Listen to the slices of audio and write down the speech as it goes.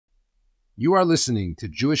You are listening to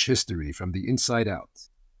Jewish History from the Inside Out,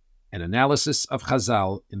 an analysis of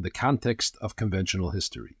Chazal in the context of conventional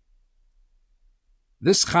history.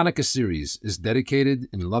 This Chanukah series is dedicated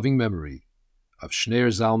in loving memory of Shneor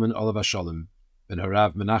Zalman Olav Hashalom ben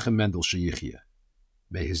Harav Mנחem Mendel Sheyichya.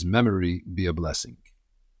 May his memory be a blessing.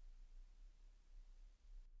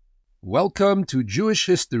 Welcome to Jewish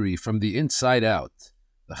History from the Inside Out,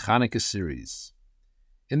 the Chanukah series.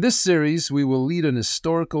 In this series, we will lead an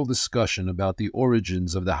historical discussion about the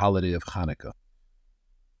origins of the holiday of Chanukah.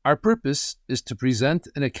 Our purpose is to present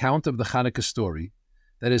an account of the Chanukah story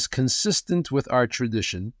that is consistent with our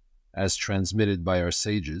tradition, as transmitted by our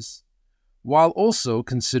sages, while also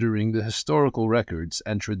considering the historical records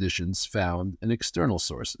and traditions found in external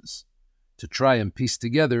sources, to try and piece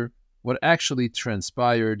together what actually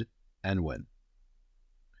transpired and when.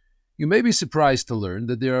 You may be surprised to learn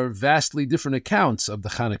that there are vastly different accounts of the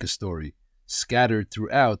Chanukah story scattered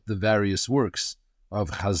throughout the various works of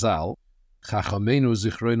Chazal, Chachamenu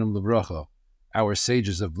Zichronim Livracha, our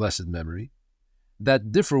sages of blessed memory,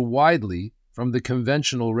 that differ widely from the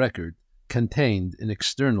conventional record contained in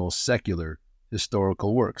external secular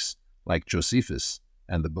historical works like Josephus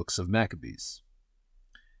and the books of Maccabees.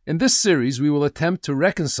 In this series, we will attempt to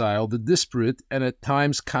reconcile the disparate and at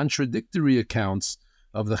times contradictory accounts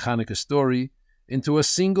of the Chanukah story into a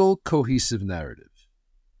single cohesive narrative.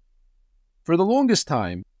 For the longest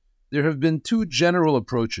time, there have been two general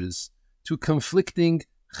approaches to conflicting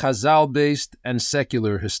Chazal-based and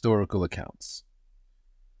secular historical accounts.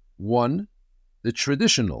 One, the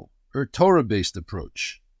traditional or Torah-based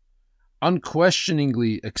approach,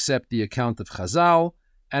 unquestioningly accept the account of Chazal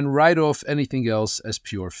and write off anything else as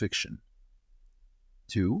pure fiction.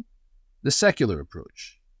 Two, the secular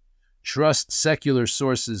approach, trust secular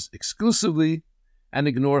sources exclusively and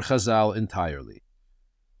ignore Chazal entirely.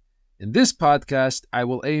 In this podcast, I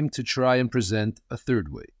will aim to try and present a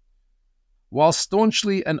third way. While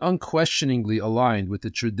staunchly and unquestioningly aligned with the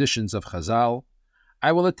traditions of Chazal,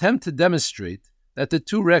 I will attempt to demonstrate that the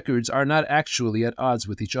two records are not actually at odds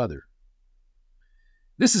with each other.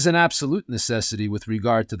 This is an absolute necessity with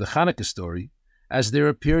regard to the Chanukah story, as there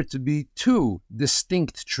appear to be two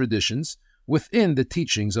distinct traditions within the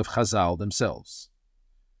teachings of Chazal themselves.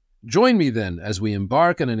 Join me then as we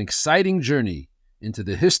embark on an exciting journey into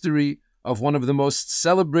the history of one of the most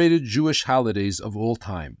celebrated Jewish holidays of all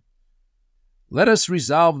time. Let us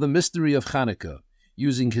resolve the mystery of Chanukah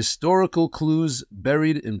using historical clues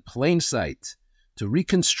buried in plain sight to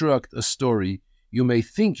reconstruct a story you may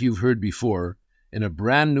think you've heard before in a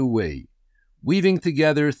brand new way, weaving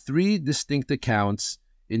together three distinct accounts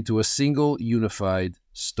into a single unified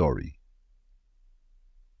story.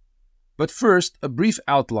 But first, a brief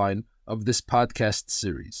outline of this podcast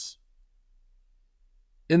series.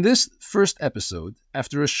 In this first episode,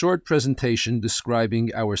 after a short presentation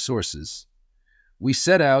describing our sources, we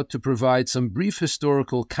set out to provide some brief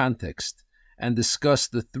historical context and discuss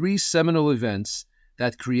the three seminal events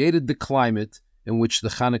that created the climate in which the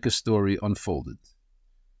Chanukah story unfolded.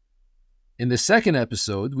 In the second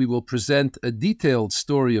episode, we will present a detailed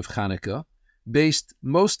story of Chanukah based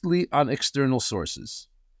mostly on external sources.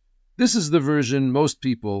 This is the version most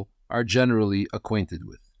people are generally acquainted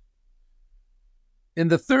with. In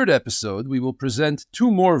the third episode, we will present two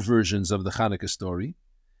more versions of the Chanukah story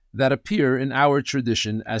that appear in our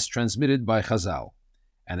tradition as transmitted by Chazal,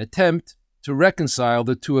 and attempt to reconcile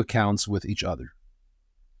the two accounts with each other.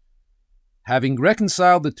 Having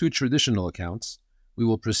reconciled the two traditional accounts, we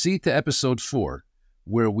will proceed to episode 4,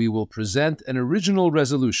 where we will present an original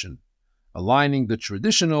resolution, aligning the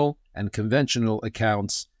traditional and conventional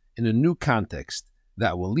accounts in a new context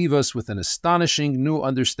that will leave us with an astonishing new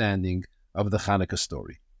understanding of the Chanukah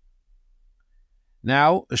story.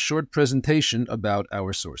 Now, a short presentation about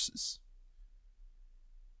our sources.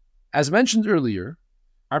 As mentioned earlier,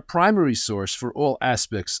 our primary source for all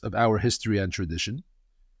aspects of our history and tradition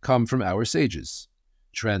come from our sages,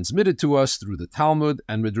 transmitted to us through the Talmid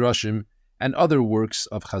and Midrashim and other works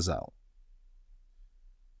of Chazal.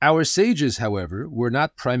 Our sages, however, were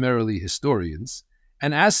not primarily historians,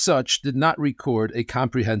 and as such did not record a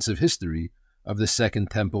comprehensive history of the Second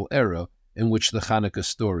Temple era in which the Chanukah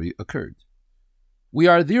story occurred. We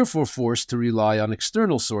are therefore forced to rely on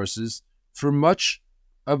external sources for much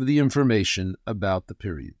of the information about the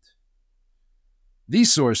period.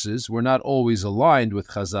 These sources were not always aligned with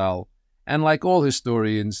Chazal, and like all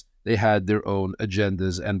historians, they had their own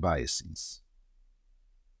agendas and biases.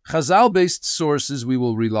 Chazal-based sources we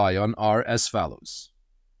will rely on are as follows.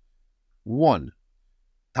 1.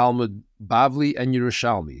 Talmid Bavli and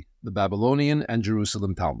Yerushalmi, the Babylonian and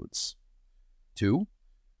Jerusalem Talmuds. 2.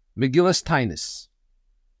 Megillas Tainis.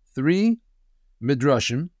 3.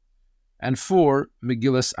 Midrashim, and 4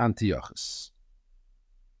 Megillas Antiochus.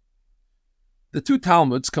 The two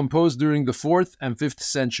Talmuds, composed during the 4th and 5th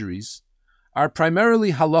centuries, are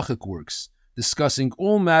primarily halachic works discussing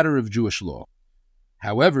all matter of Jewish law.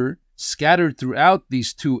 However, scattered throughout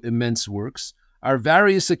these two immense works are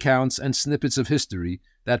various accounts and snippets of history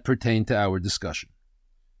that pertain to our discussion.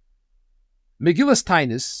 Megillas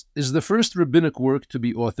Tainis is the first rabbinic work to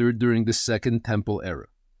be authored during the Second Temple era,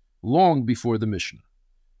 long before the Mishnah.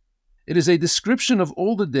 It is a description of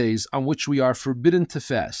all the days on which we are forbidden to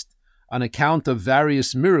fast, on account of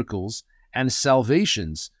various miracles and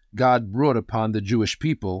salvations God brought upon the Jewish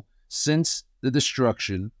people since the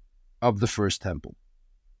destruction of the First Temple.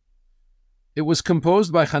 It was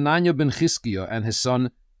composed by Hananiah ben Chizkiah and his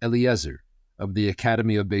son Eliezer of the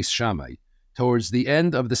Academy of Beis Shammai towards the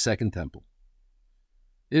end of the Second Temple.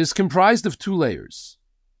 It is comprised of 2 layers,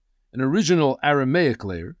 an original Aramaic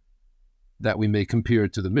layer that we may compare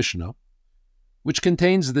to the Mishnah, which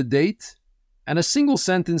contains the date and a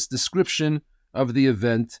single-sentence description of the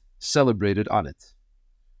event celebrated on it,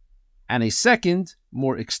 and a second,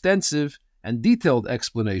 more extensive and detailed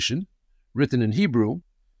explanation, written in Hebrew,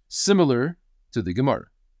 similar to the Gemara.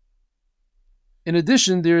 In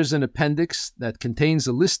addition, there is an appendix that contains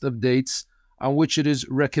a list of dates on which it is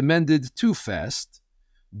recommended to fast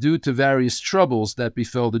due to various troubles that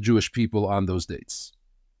befell the Jewish people on those dates.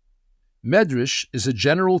 Medrash is a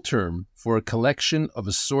general term for a collection of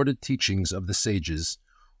assorted teachings of the sages,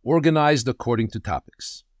 organized according to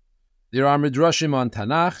topics. There are midrashim on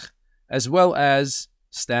Tanakh, as well as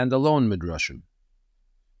standalone midrashim.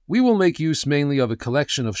 We will make use mainly of a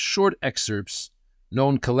collection of short excerpts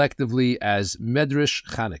known collectively as Medrash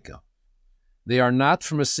Chanukah. They are not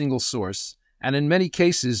from a single source, and in many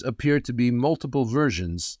cases appear to be multiple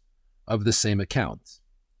versions of the same account.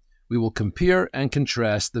 We will compare and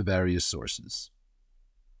contrast the various sources.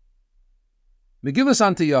 Megillas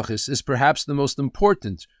Antiochus is perhaps the most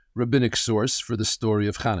important rabbinic source for the story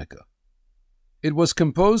of Chanukah. It was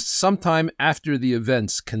composed sometime after the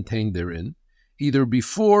events contained therein, either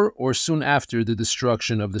before or soon after the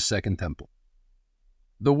destruction of the Second Temple.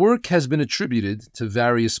 The work has been attributed to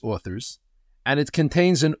various authors, and it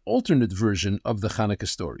contains an alternate version of the Chanukah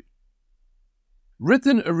story.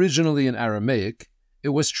 Written originally in Aramaic, it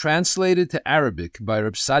was translated to Arabic by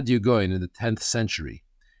Reb Sadia Gaon in the 10th century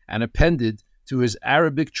and appended to his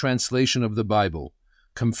Arabic translation of the Bible,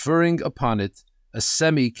 conferring upon it a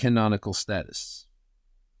semi-canonical status.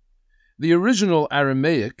 The original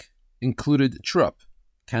Aramaic included trup,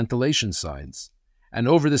 cantillation signs, and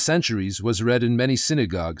over the centuries was read in many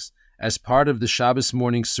synagogues as part of the Shabbos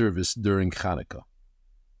morning service during Chanukah.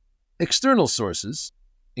 External sources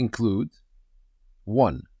include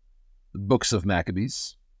 1. The Books of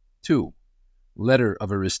Maccabees, 2. Letter of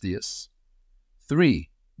Aristeas, 3.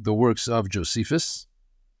 The works of Josephus,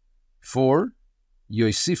 4.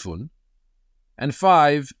 Yosifun, and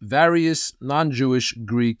 5. Various non-Jewish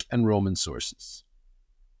Greek and Roman sources.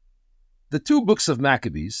 The 2 books of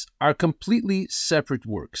Maccabees are completely separate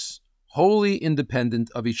works, wholly independent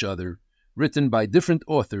of each other, written by different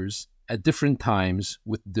authors at different times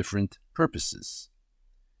with different purposes.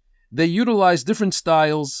 They utilize different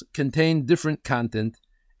styles, contain different content,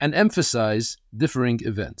 and emphasize differing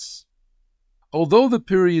events. Although the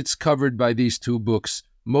periods covered by these 2 books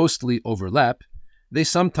mostly overlap, they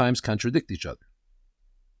sometimes contradict each other.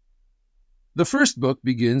 The first book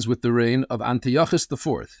begins with the reign of Antiochus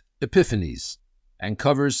IV, Epiphanes, and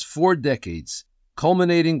covers 4 decades,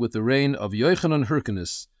 culminating with the reign of Yochanan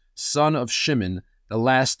Hyrcanus, son of Shimon, the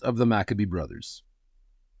last of the Maccabee brothers.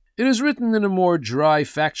 It is written in a more dry,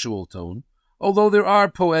 factual tone, although there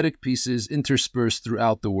are poetic pieces interspersed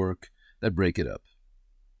throughout the work that break it up.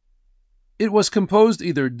 It was composed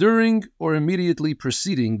either during or immediately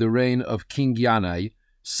preceding the reign of King Yanai,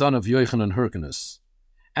 son of Yochanan Hyrcanus,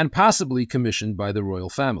 and possibly commissioned by the royal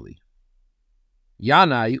family.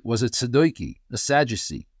 Yanai was a Tzedoki, a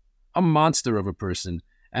Sadducee, a monster of a person,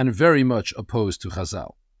 and very much opposed to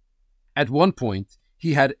Chazal. At one point,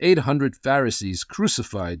 he had 800 Pharisees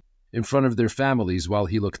crucified in front of their families while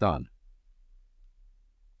he looked on.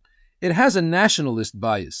 It has a nationalist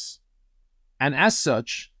bias, and as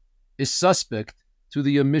such, is suspect to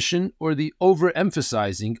the omission or the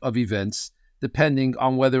overemphasizing of events depending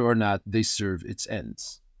on whether or not they serve its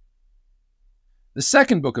ends. The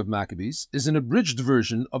second book of Maccabees is an abridged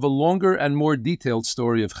version of a longer and more detailed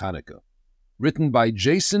story of Chanukah, written by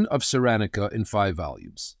Jason of Cyrenaica in 5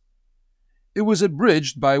 volumes. It was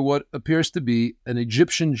abridged by what appears to be an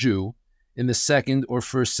Egyptian Jew in the 2nd or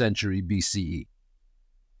 1st century BCE.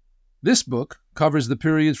 This book covers the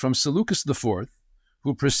period from Seleucus IV,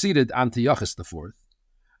 who preceded Antiochus IV,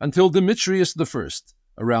 until Demetrius I,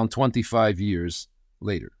 around 25 years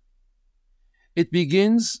later. It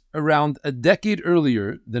begins around a decade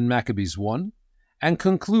earlier than Maccabees I and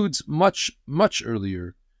concludes much, much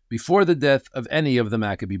earlier, before the death of any of the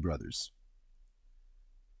Maccabee brothers.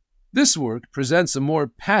 This work presents a more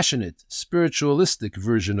passionate, spiritualistic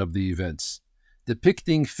version of the events,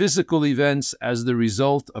 depicting physical events as the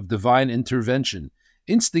result of divine intervention,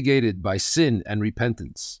 instigated by sin and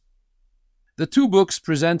repentance. The two books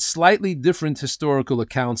present slightly different historical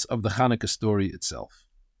accounts of the Chanukah story itself.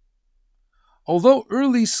 Although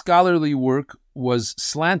early scholarly work was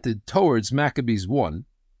slanted towards Maccabees I,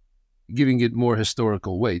 giving it more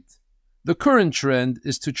historical weight, the current trend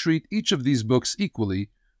is to treat each of these books equally,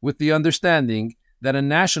 with the understanding that a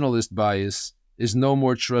nationalist bias is no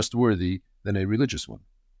more trustworthy than a religious one.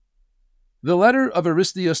 The letter of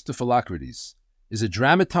Aristeas to Philocrates is a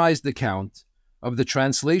dramatized account of the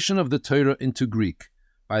translation of the Torah into Greek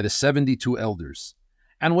by the 72 elders,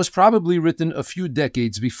 and was probably written a few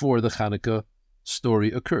decades before the Chanukah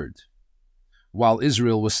story occurred, while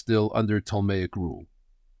Israel was still under Ptolemaic rule.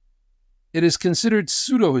 It is considered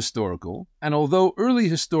pseudo-historical, and although early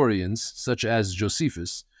historians, such as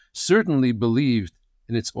Josephus, certainly believed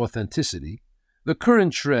in its authenticity, the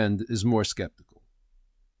current trend is more skeptical.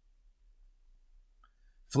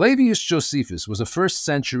 Flavius Josephus was a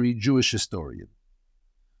first-century Jewish historian.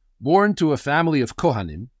 Born to a family of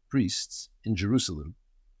Kohanim, priests, in Jerusalem,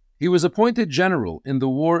 he was appointed general in the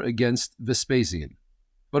war against Vespasian,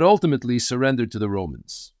 but ultimately surrendered to the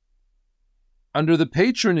Romans. Under the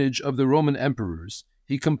patronage of the Roman emperors,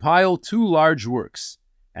 he compiled two large works,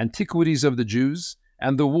 Antiquities of the Jews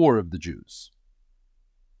and The War of the Jews.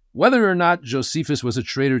 Whether or not Josephus was a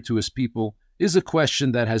traitor to his people is a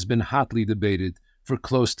question that has been hotly debated for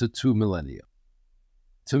close to 2 millennia.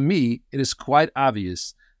 To me, it is quite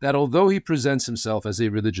obvious that although he presents himself as a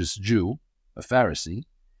religious Jew, a Pharisee,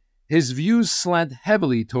 his views slant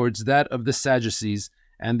heavily towards that of the Sadducees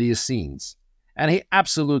and the Essenes, and he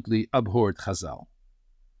absolutely abhorred Chazal.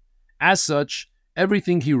 As such,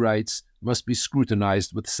 everything he writes must be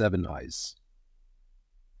scrutinized with 7 eyes.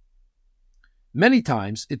 Many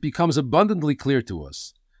times it becomes abundantly clear to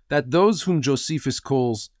us that those whom Josephus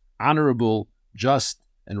calls honorable, just,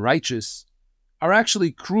 and righteous are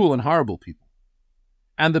actually cruel and horrible people,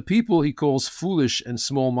 and the people he calls foolish and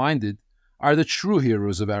small-minded are the true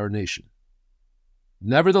heroes of our nation.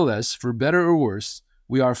 Nevertheless, for better or worse,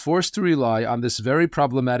 we are forced to rely on this very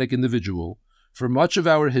problematic individual for much of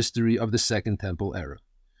our history of the Second Temple era,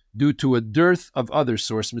 due to a dearth of other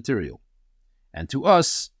source material, and to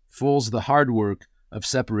us falls the hard work of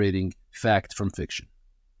separating fact from fiction.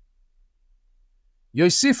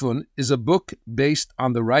 Yosifun is a book based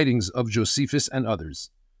on the writings of Josephus and others,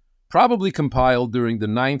 probably compiled during the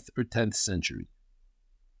 9th or 10th century.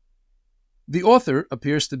 The author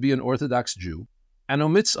appears to be an Orthodox Jew and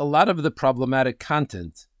omits a lot of the problematic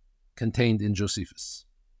content contained in Josephus.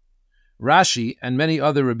 Rashi and many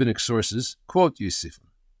other rabbinic sources quote Yosifun.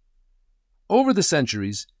 Over the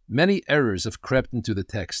centuries, many errors have crept into the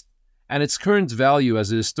text, and its current value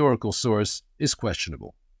as a historical source is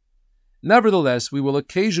questionable. Nevertheless, we will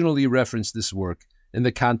occasionally reference this work in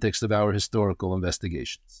the context of our historical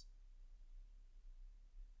investigations.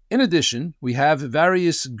 In addition, we have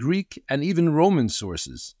various Greek and even Roman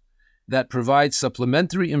sources that provide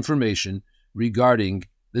supplementary information regarding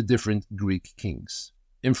the different Greek kings.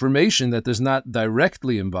 Information that does not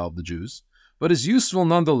directly involve the Jews, but is useful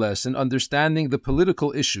nonetheless in understanding the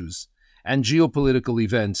political issues and geopolitical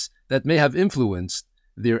events that may have influenced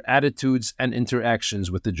their attitudes and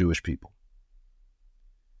interactions with the Jewish people.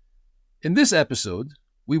 In this episode,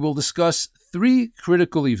 we will discuss 3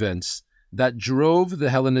 critical events that drove the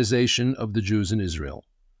Hellenization of the Jews in Israel,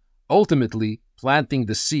 ultimately planting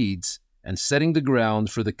the seeds and setting the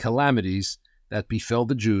ground for the calamities that befell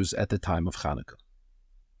the Jews at the time of Chanukah.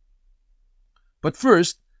 But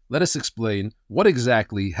first, let us explain what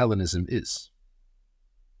exactly Hellenism is.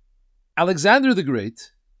 Alexander the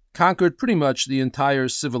Great conquered pretty much the entire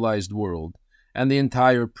civilized world and the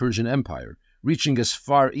entire Persian Empire, reaching as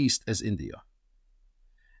far east as India.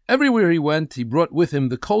 Everywhere he went, he brought with him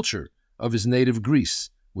the culture of his native Greece,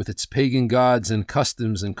 with its pagan gods and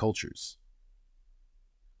customs and cultures.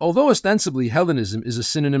 Although ostensibly Hellenism is a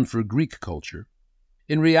synonym for Greek culture,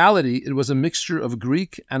 in reality it was a mixture of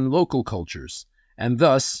Greek and local cultures, and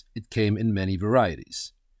thus it came in many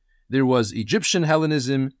varieties. There was Egyptian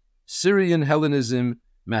Hellenism, Syrian Hellenism,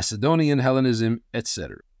 Macedonian Hellenism,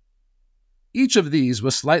 etc. Each of these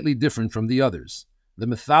was slightly different from the others. The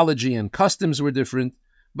mythology and customs were different,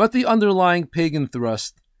 but the underlying pagan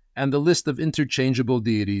thrust and the list of interchangeable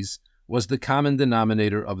deities was the common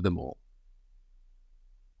denominator of them all.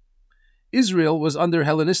 Israel was under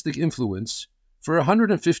Hellenistic influence for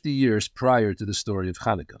 150 years prior to the story of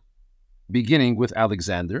Chanukah, beginning with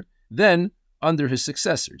Alexander, then under his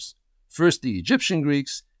successors, first the Egyptian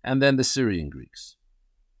Greeks and then the Syrian Greeks.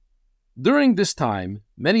 During this time,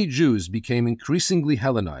 many Jews became increasingly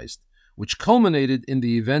Hellenized, which culminated in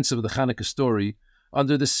the events of the Chanukah story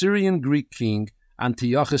under the Syrian Greek king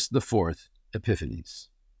Antiochus IV Epiphanes.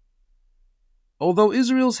 Although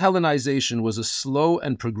Israel's Hellenization was a slow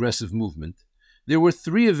and progressive movement, there were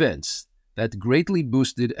three events that greatly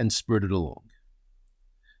boosted and spurred it along.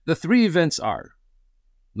 The three events are: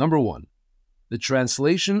 number one, the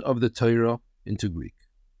translation of the Torah into Greek;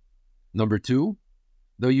 number two,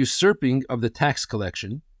 the usurping of the tax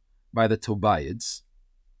collection by the Tobiads;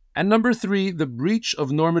 and number three, the breach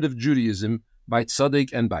of normative Judaism by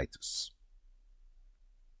Tzaddik and Baitus.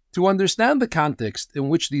 To understand the context in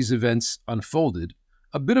which these events unfolded,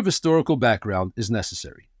 a bit of historical background is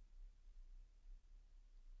necessary.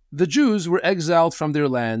 The Jews were exiled from their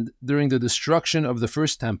land during the destruction of the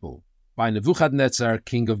first temple by Nebuchadnezzar,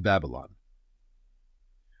 king of Babylon.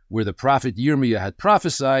 Where the prophet Yirmiyah had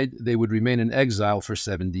prophesied, they would remain in exile for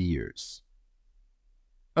 70 years.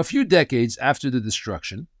 A few decades after the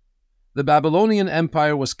destruction, the Babylonian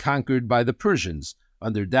Empire was conquered by the Persians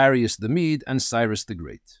under Darius the Mede and Cyrus the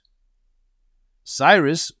Great.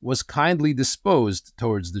 Cyrus was kindly disposed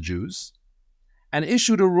towards the Jews and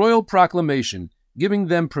issued a royal proclamation giving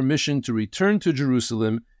them permission to return to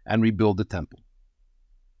Jerusalem and rebuild the temple.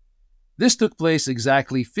 This took place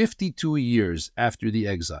exactly 52 years after the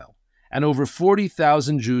exile, and over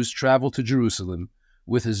 40,000 Jews traveled to Jerusalem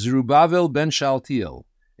with Zerubbabel ben Shaltiel,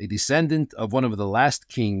 a descendant of one of the last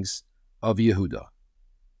kings of Yehuda.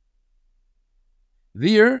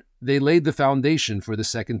 There, they laid the foundation for the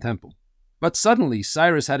Second Temple. But suddenly,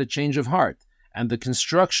 Cyrus had a change of heart, and the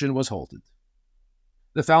construction was halted.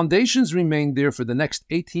 The foundations remained there for the next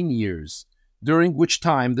 18 years, during which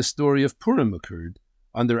time the story of Purim occurred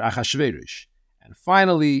under Achashverosh, and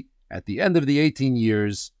finally, at the end of the 18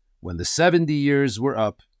 years, when the 70 years were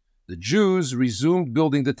up, the Jews resumed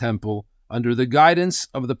building the temple under the guidance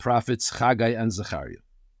of the prophets Haggai and Zechariah.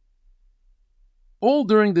 All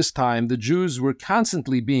during this time, the Jews were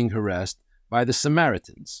constantly being harassed by the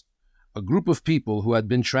Samaritans, a group of people who had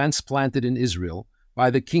been transplanted in Israel by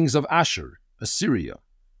the kings of Ashur, Assyria,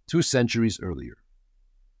 2 centuries earlier.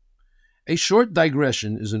 A short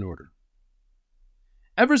digression is in order.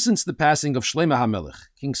 Ever since the passing of Shlomo HaMelech,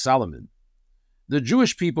 King Solomon, the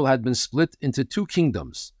Jewish people had been split into two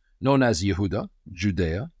kingdoms, known as Yehuda,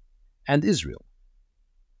 Judea, and Israel.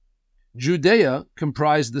 Judea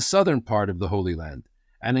comprised the southern part of the Holy Land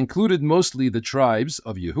and included mostly the tribes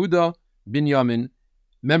of Yehuda, Binyamin,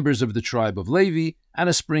 members of the tribe of Levi, and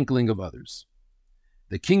a sprinkling of others.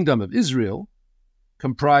 The kingdom of Israel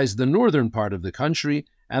comprised the northern part of the country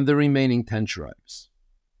and the remaining 10 tribes.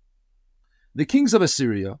 The kings of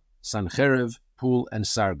Assyria, Sancherib, Pul, and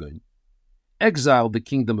Sargon, exiled the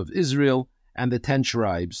kingdom of Israel and the 10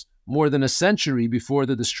 tribes more than a century before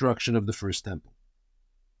the destruction of the first temple.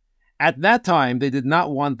 At that time, they did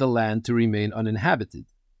not want the land to remain uninhabited,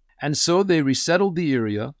 and so they resettled the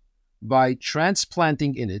area by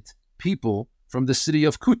transplanting in it people from the city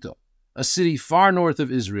of Kuta, a city far north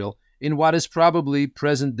of Israel in what is probably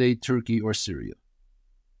present-day Turkey or Syria.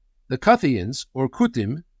 The Kuthians, or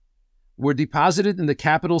Kutim, were deposited in the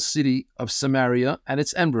capital city of Samaria and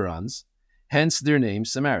its environs, hence their name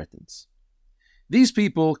Samaritans. These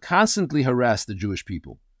people constantly harassed the Jewish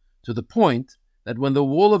people, to the point that when the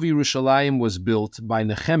wall of Yerushalayim was built by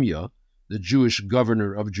Nehemiah, the Jewish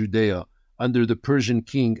governor of Judea under the Persian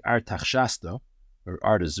king Artaxerxes, or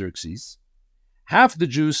Artaxerxes, half the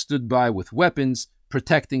Jews stood by with weapons,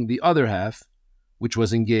 protecting the other half, which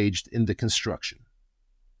was engaged in the construction.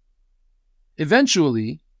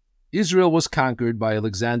 Eventually, Israel was conquered by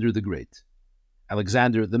Alexander the Great,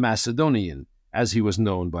 Alexander the Macedonian, as he was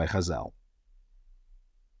known by Chazal.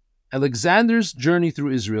 Alexander's journey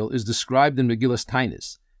through Israel is described in Megillas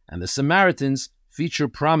Tainis, and the Samaritans feature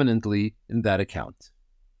prominently in that account.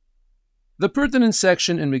 The pertinent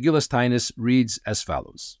section in Megillas Tainis reads as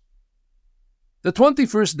follows. The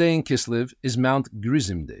 21st day in Kislev is Mount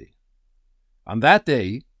Gerizim Day. On that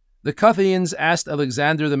day, the Kuthians asked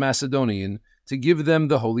Alexander the Macedonian to give them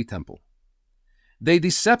the Holy Temple. They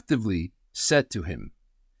deceptively said to him,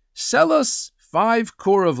 "Sell us 5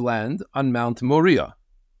 kor of land on Mount Moriah,"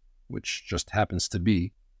 which just happens to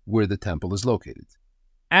be where the temple is located.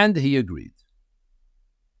 And he agreed.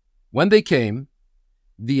 When they came,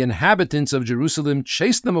 the inhabitants of Jerusalem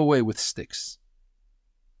chased them away with sticks.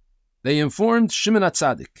 They informed Shimon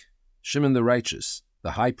HaTzadik, Shimon the righteous,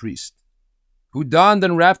 the high priest, who donned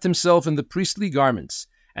and wrapped himself in the priestly garments,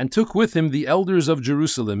 and took with him the elders of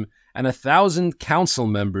Jerusalem and 1,000 council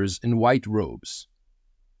members in white robes.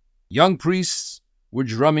 Young priests were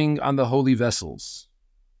drumming on the holy vessels.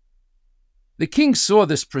 The king saw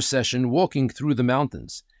this procession walking through the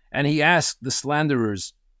mountains, and he asked the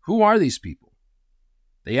slanderers, "Who are these people?"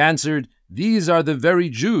 They answered, "These are the very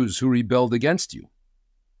Jews who rebelled against you."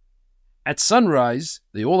 At sunrise,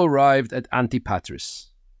 they all arrived at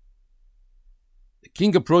Antipatris. The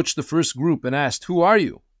king approached the first group and asked, "Who are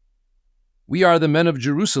you?" "We are the men of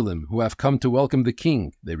Jerusalem who have come to welcome the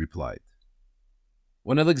king," they replied.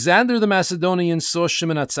 When Alexander the Macedonian saw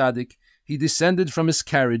Shimon HaTzadik, he descended from his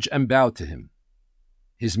carriage and bowed to him.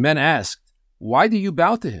 His men asked, "Why do you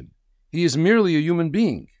bow to him? He is merely a human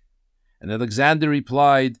being." And Alexander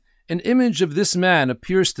replied, "An image of this man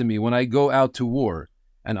appears to me when I go out to war,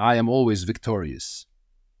 and I am always victorious."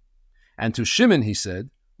 And to Shimon he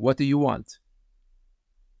said, "What do you want?"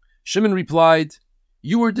 Shimon replied,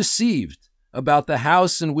 "You were deceived about the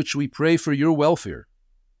house in which we pray for your welfare,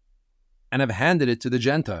 and have handed it to the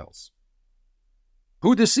Gentiles."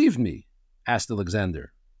 "Who deceived me?" asked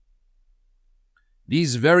Alexander.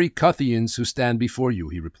 "These very Cuthians who stand before you,"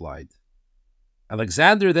 he replied.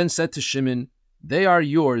 Alexander then said to Shimon, "They are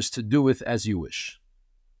yours to do with as you wish."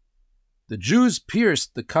 The Jews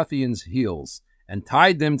pierced the Cuthians' heels and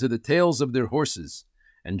tied them to the tails of their horses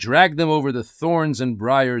and dragged them over the thorns and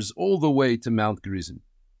briars all the way to Mount Gerizim.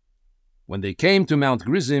 When they came to Mount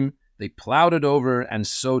Gerizim, they plowed it over and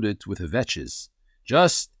sowed it with vetches,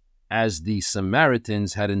 just as the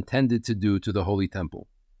Samaritans had intended to do to the Holy Temple.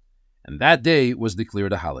 And that day was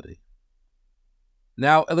declared a holiday.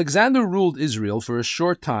 Now Alexander ruled Israel for a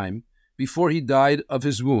short time before he died of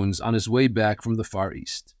his wounds on his way back from the Far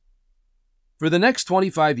East. For the next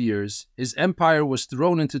 25 years, his empire was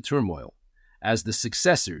thrown into turmoil, as the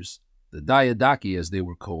successors, the Diadochi as they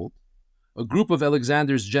were called, a group of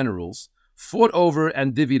Alexander's generals, fought over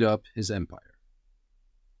and divvied up his empire.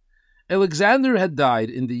 Alexander had died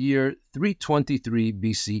in the year 323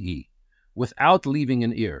 BCE, without leaving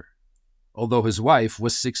an heir, although his wife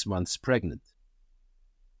was 6 months pregnant.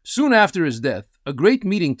 Soon after his death, a great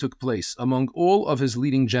meeting took place among all of his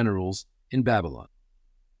leading generals in Babylon.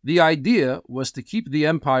 The idea was to keep the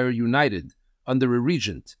empire united under a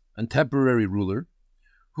regent and temporary ruler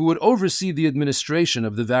who would oversee the administration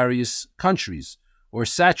of the various countries, or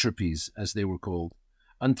satrapies as they were called,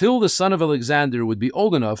 until the son of Alexander would be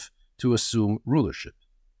old enough to assume rulership.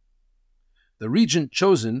 The regent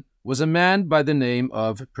chosen was a man by the name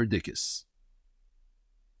of Perdiccas.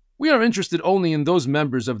 We are interested only in those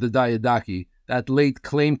members of the Diadochi that laid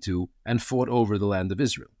claim to and fought over the land of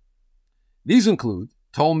Israel. These include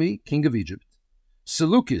Talmid, king of Egypt,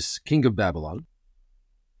 Seleucus, king of Babylon,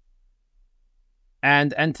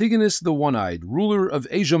 and Antigonus the One-Eyed, ruler of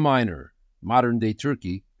Asia Minor, modern-day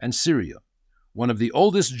Turkey, and Syria, one of the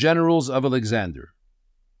oldest generals of Alexander,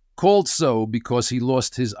 called so because he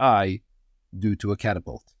lost his eye due to a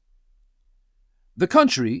catapult. The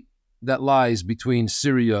country that lies between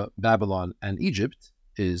Syria, Babylon, and Egypt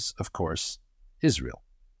is, of course, Israel.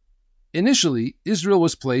 Initially, Israel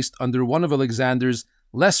was placed under one of Alexander's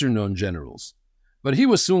lesser-known generals, but he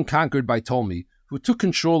was soon conquered by Talmid, who took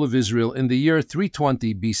control of Israel in the year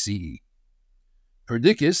 320 BCE.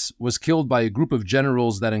 Perdiccas was killed by a group of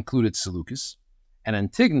generals that included Seleucus, and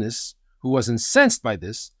Antigonus, who was incensed by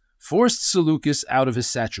this, forced Seleucus out of his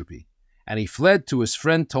satrapy, and he fled to his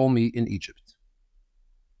friend Talmid in Egypt.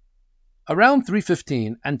 Around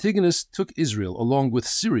 315, Antigonus took Israel along with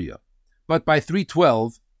Syria, but by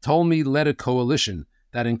 312, Talmid led a coalition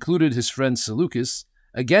that included his friend Seleucus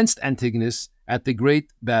against Antigonus at the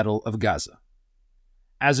Great Battle of Gaza.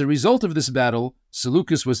 As a result of this battle,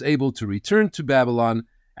 Seleucus was able to return to Babylon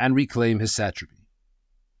and reclaim his satrapy.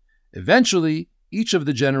 Eventually, each of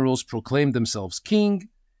the generals proclaimed themselves king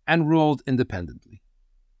and ruled independently.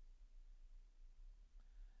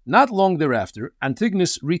 Not long thereafter,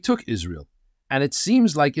 Antigonus retook Israel, and it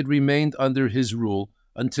seems like it remained under his rule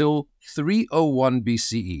until 301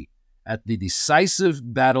 BCE, at the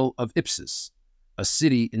decisive Battle of Ipsus, a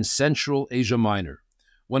city in central Asia Minor,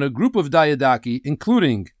 when a group of Diadochi,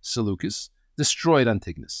 including Seleucus, destroyed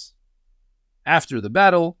Antigonus. After the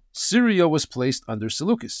battle, Syria was placed under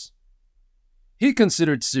Seleucus. He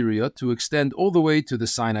considered Syria to extend all the way to the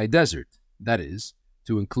Sinai Desert, that is,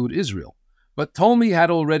 to include Israel, but Talmid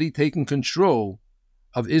had already taken control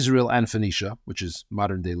of Israel and Phoenicia, which is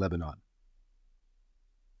modern-day Lebanon.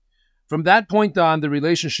 From that point on, the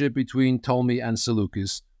relationship between Talmid and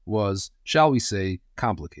Seleucus was, shall we say,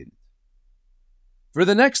 complicated. For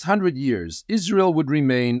the next 100 years, Israel would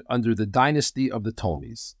remain under the dynasty of the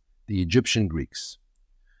Talmids, the Egyptian Greeks.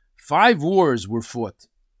 5 wars were fought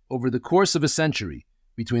over the course of a century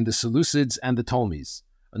between the Seleucids and the Talmids,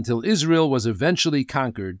 until Israel was eventually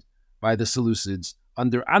conquered by the Seleucids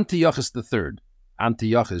under Antiochus III,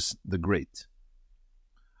 Antiochus the Great.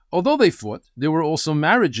 Although they fought, there were also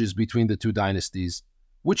marriages between the two dynasties,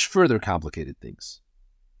 which further complicated things.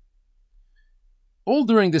 All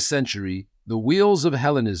during this century, the wheels of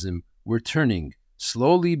Hellenism were turning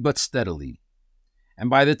slowly but steadily, and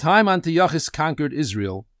by the time Antiochus conquered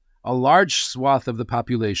Israel, a large swath of the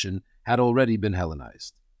population had already been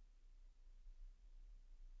Hellenized.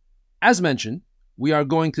 As mentioned, we are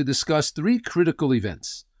going to discuss 3 critical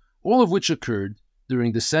events, all of which occurred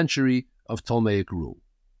during the century of Ptolemaic rule.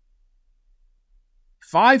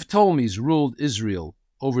 5 Ptolemies ruled Israel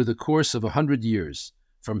over the course of 100 years,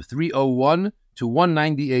 from 301 to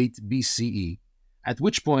 198 BCE, at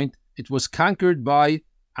which point it was conquered by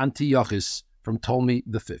Antiochus from Ptolemy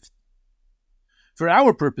V. For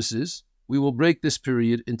our purposes, we will break this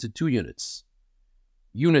period into 2 units.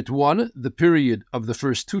 Unit 1, the period of the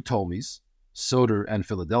first 2 Ptolemies, Soter and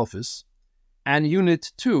Philadelphus, and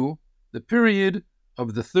Unit 2, the period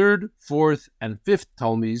of the 3rd, 4th, and 5th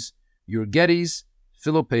Ptolemies, Euergetes,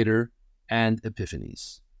 Philopator, and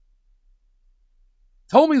Epiphanes.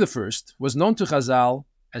 Ptolemy I was known to Chazal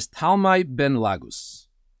as Talmid ben Lagus.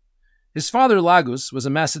 His father Lagus was a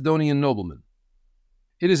Macedonian nobleman.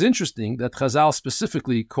 It is interesting that Chazal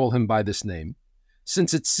specifically call him by this name,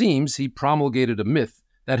 since it seems he promulgated a myth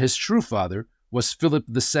that his true father was Philip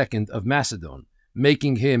II of Macedon,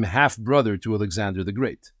 making him half-brother to Alexander the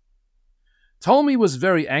Great. Ptolemy was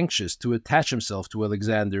very anxious to attach himself to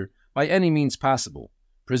Alexander by any means possible,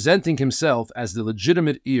 presenting himself as the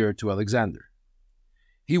legitimate heir to Alexander.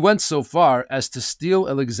 He went so far as to steal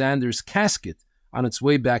Alexander's casket on its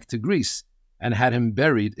way back to Greece and had him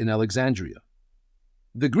buried in Alexandria.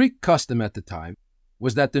 The Greek custom at the time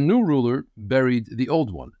was that the new ruler buried the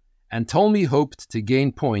old one, and Ptolemy hoped to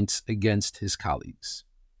gain points against his colleagues.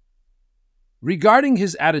 Regarding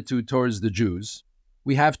his attitude towards the Jews,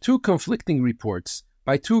 we have 2 conflicting reports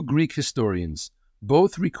by 2 Greek historians,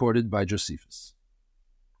 both recorded by Josephus.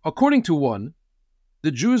 According to one,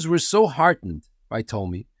 the Jews were so heartened by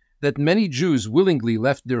Ptolemy that many Jews willingly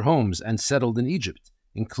left their homes and settled in Egypt,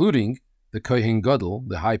 including the Kohen Gadol,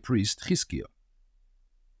 the high priest, Chizkiah.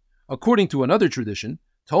 According to another tradition,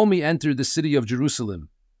 Ptolemy entered the city of Jerusalem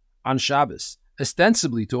on Shabbos,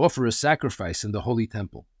 ostensibly to offer a sacrifice in the Holy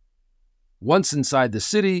Temple. Once inside the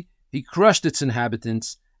city, he crushed its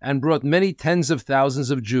inhabitants and brought many tens of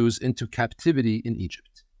thousands of Jews into captivity in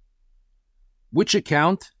Egypt. Which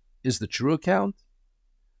account is the true account?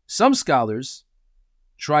 Some scholars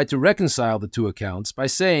try to reconcile the 2 accounts by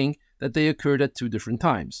saying that they occurred at 2 different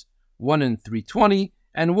times, one in 320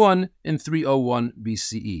 and one in 301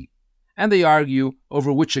 BCE, and they argue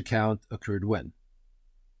over which account occurred when.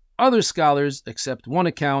 Other scholars accept one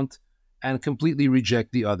account and completely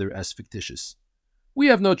reject the other as fictitious. We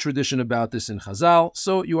have no tradition about this in Chazal,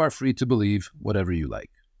 so you are free to believe whatever you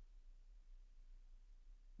like.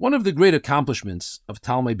 One of the great accomplishments of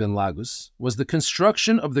Talmid ben Lagus was the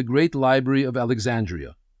construction of the great library of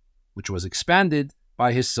Alexandria, which was expanded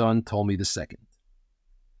by his son Ptolemy II.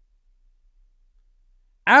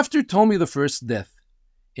 After Ptolemy I's death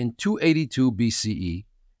in 282 BCE,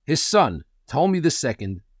 his son Ptolemy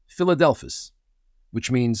II, Philadelphus, which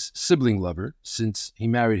means sibling lover since he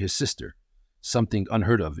married his sister, something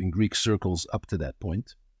unheard of in Greek circles up to that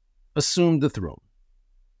point, assumed the throne.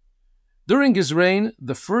 During his reign,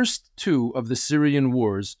 the first 2 of the Syrian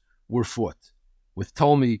wars were fought, with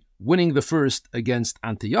Ptolemy winning the first against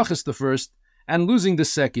Antiochus I and losing the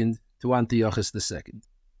second to Antiochus II.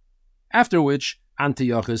 After which,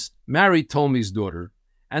 Antiochus married Ptolemy's daughter,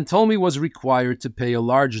 and Ptolemy was required to pay a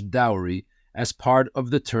large dowry as part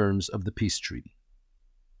of the terms of the peace treaty.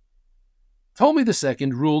 Ptolemy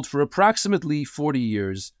II ruled for approximately 40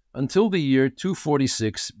 years until the year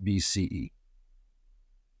 246 BCE.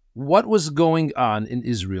 What was going on in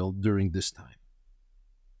Israel during this time?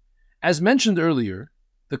 As mentioned earlier,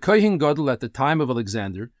 the Kohen Gadol at the time of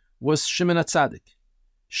Alexander was Shimon HaTzadik,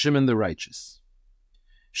 Shimon the Righteous.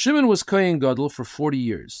 Shimon was Kohen Gadol for 40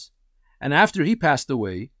 years, and after he passed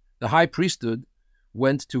away, the high priesthood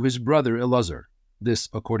went to his brother Elazar, this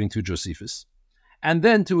according to Josephus, and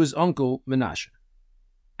then to his uncle Menashe.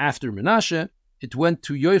 After Menashe, it went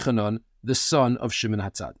to Yochanan, the son of Shimon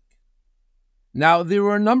HaTzadik. Now, there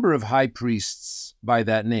were a number of high priests by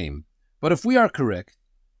that name, but if we are correct,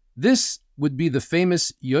 this would be the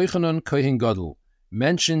famous Yochanan Kohen Gadol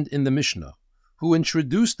mentioned in the Mishnah, who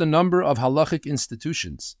introduced a number of halachic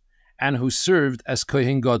institutions and who served as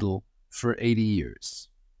Kohen Gadol for 80 years.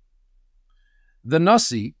 The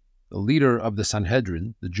Nasi, the leader of the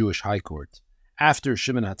Sanhedrin, the Jewish High Court, after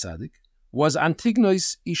Shimon HaTzadik, was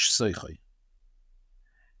Antignois Ish Seichai.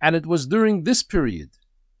 And it was during this period,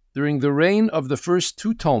 during the reign of the first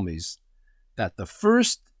two Talmids, that the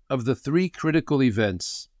first of the three critical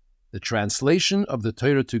events, the translation of the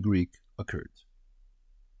Torah to Greek, occurred.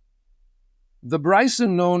 The Brisa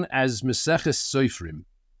known as Meseches Soifrim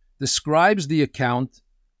describes the account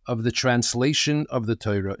of the translation of the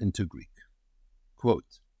Torah into Greek.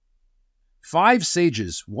 Quote, 5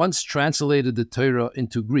 sages once translated the Torah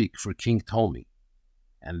into Greek for King Ptolemy,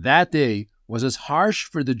 and that day was as harsh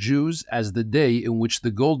for the Jews as the day in which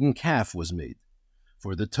the golden calf was made,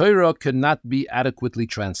 for the Torah could not be adequately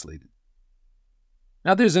translated.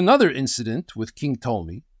 Now there's another incident with King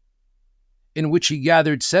Ptolemy, in which he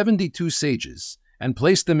gathered 72 sages and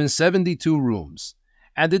placed them in 72 rooms,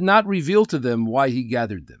 and did not reveal to them why he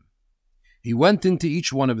gathered them. He went into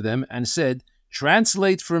each one of them and said,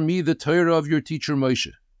 "Translate for me the Torah of your teacher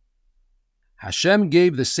Moshe." Hashem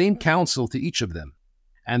gave the same counsel to each of them,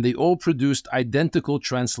 and they all produced identical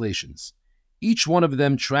translations, each one of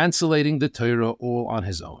them translating the Torah all on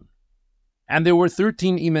his own. And there were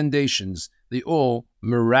 13 emendations they all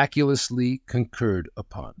miraculously concurred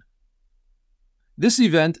upon. This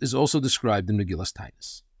event is also described in Megillas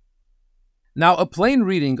Taanis. Now, a plain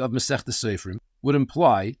reading of Masechta Seifrim would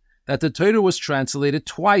imply that the Torah was translated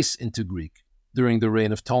twice into Greek during the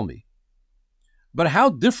reign of Ptolemy. But how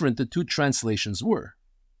different the two translations were.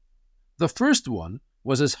 The first one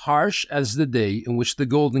was as harsh as the day in which the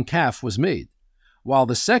golden calf was made, while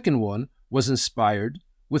the second one was inspired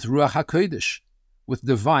with Ruach HaKodesh, with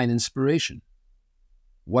divine inspiration.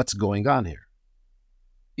 What's going on here?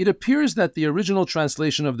 It appears that the original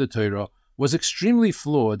translation of the Torah was extremely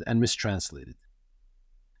flawed and mistranslated.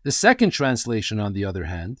 The second translation, on the other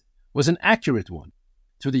hand, was an accurate one,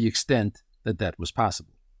 to the extent that that was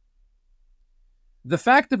possible. The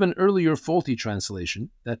fact of an earlier faulty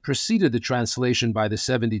translation that preceded the translation by the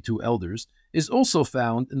 72 elders is also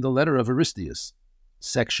found in the letter of Aristeas,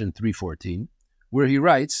 section 314, where he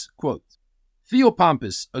writes, quote,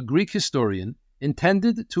 Theopompus, a Greek historian,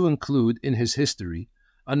 intended to include in his history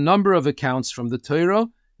a number of accounts from the Torah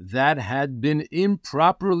that had been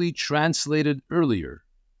improperly translated earlier,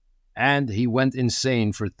 and he went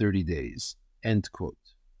insane for 30 days. End quote.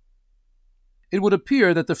 It would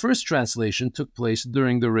appear that the first translation took place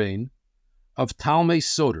during the reign of Talmid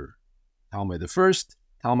Soter, Talmid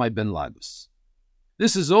I, Talmid ben Lagus.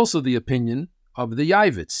 This is also the opinion of the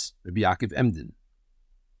Yavitz, Rabbi Yaakov Emden.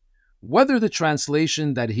 Whether the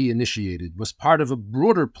translation that he initiated was part of a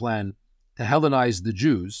broader plan to Hellenize the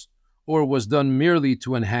Jews, or was done merely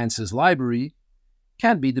to enhance his library,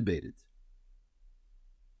 can be debated.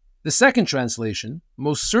 The second translation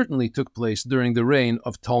most certainly took place during the reign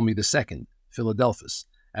of Ptolemy II, Philadelphus,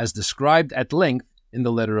 as described at length in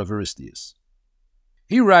the letter of Aristeas.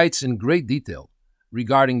 He writes in great detail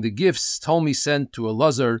regarding the gifts Ptolemy sent to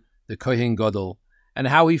Elazar, the Kohen Gadol, and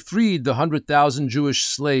how he freed the 100,000 Jewish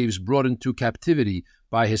slaves brought into captivity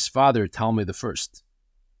by his father Talmid I.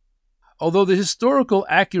 Although the historical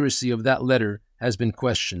accuracy of that letter has been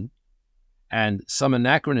questioned, and some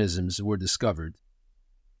anachronisms were discovered,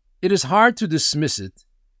 it is hard to dismiss it,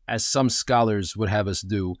 as some scholars would have us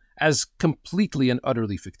do, as completely and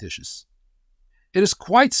utterly fictitious. It is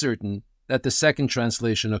quite certain that the second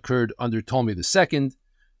translation occurred under Ptolemy II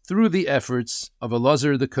through the efforts of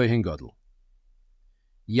Elazar the Kohen Gadol.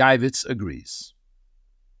 Yavitz agrees.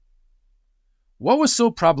 What was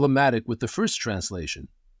so problematic with the first translation?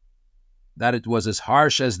 That it was as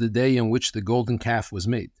harsh as the day in which the golden calf was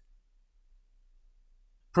made.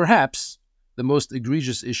 Perhaps the most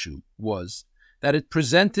egregious issue was that it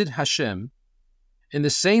presented Hashem in the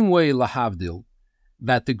same way, lahavdil,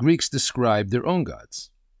 that the Greeks described their own gods.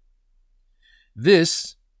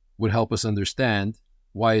 This would help us understand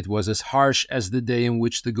why it was as harsh as the day in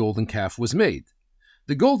which the golden calf was made.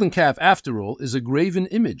 The golden calf, after all, is a graven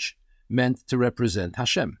image meant to represent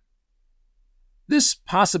Hashem. This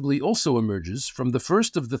possibly also emerges from the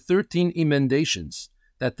first of the 13 emendations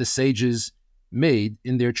that the sages made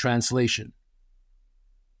in their translation.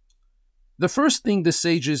 The first thing the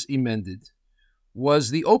sages emended was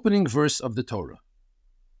the opening verse of the Torah.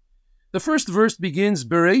 The first verse begins,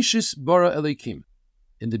 Bereshis bara Elokim.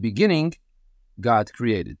 In the beginning, God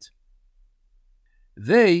created.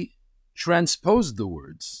 They transposed the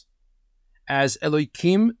words as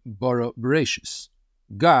Elokim bara Bereshis.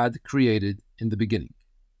 God created in the beginning.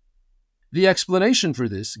 The explanation for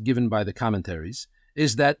this, given by the commentaries,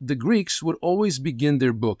 is that the Greeks would always begin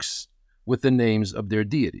their books with the names of their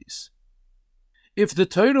deities. If the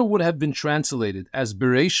Torah would have been translated as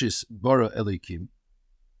Bereshis bara Elokim,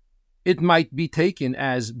 it might be taken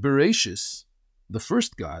as Bereshis, the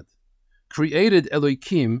first God, created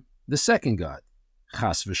Elokim, the second God,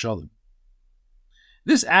 Chas v'Shalom.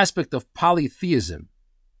 This aspect of polytheism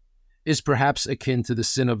is perhaps akin to the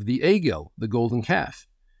sin of the Egel, the golden calf,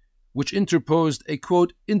 which interposed a,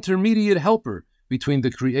 quote, intermediate helper between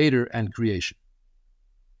the creator and creation.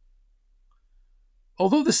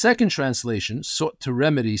 Although the second translation sought to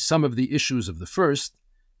remedy some of the issues of the first,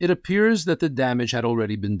 it appears that the damage had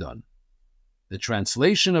already been done. The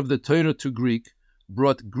translation of the Torah to Greek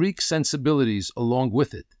brought Greek sensibilities along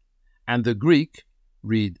with it, and the Greek,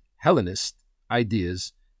 read Hellenist,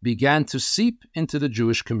 ideas began to seep into the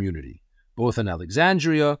Jewish community, both in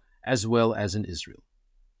Alexandria as well as in Israel.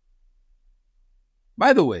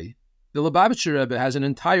 By the way, the Lubavitcher Rebbe has an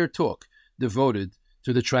entire talk devoted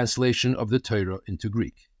to the translation of the Torah into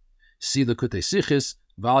Greek. See Likutei Sichos,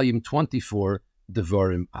 volume 24,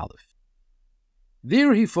 Devarim Aleph.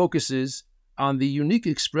 There he focuses on the unique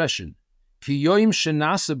expression, Ki yoyim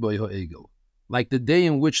shenasa bo ha'egel, like the day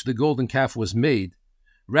in which the golden calf was made,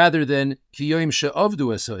 rather than Ki yoyim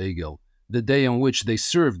she'avdu es ha'egel, the day on which they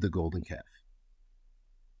served the golden calf.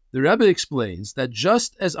 The Rebbe explains that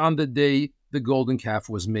just as on the day the golden calf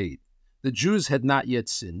was made, the Jews had not yet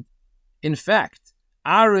sinned. In fact,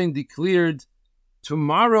 Aaron declared,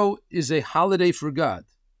 tomorrow is a holiday for God,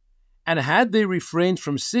 and had they refrained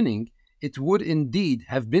from sinning, it would indeed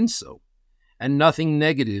have been so, and nothing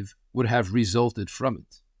negative would have resulted from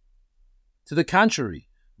it. To the contrary,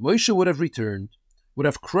 Moshe would have returned, would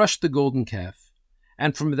have crushed the golden calf,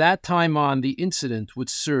 and from that time on the incident would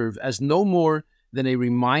serve as no more than a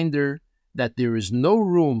reminder that there is no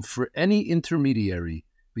room for any intermediary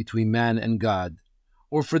between man and God,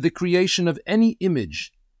 or for the creation of any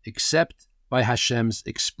image except by Hashem's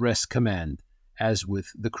express command, as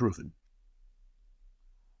with the Kruvim.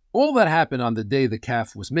 All that happened on the day the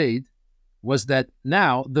calf was made was that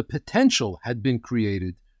now the potential had been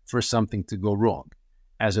created for something to go wrong,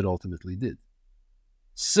 as it ultimately did.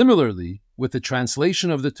 Similarly, with the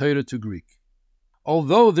translation of the Torah to Greek,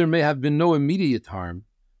 although there may have been no immediate harm,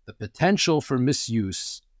 the potential for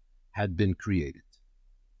misuse had been created.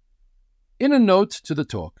 In a note to the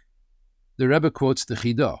talk, the Rebbe quotes the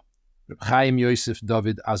Chidah, Reb Chaim Yosef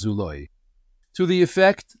David Azuloi, to the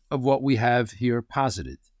effect of what we have here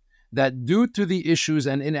posited, that due to the issues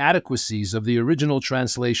and inadequacies of the original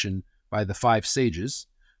translation by the five sages,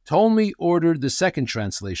 Talmid ordered the second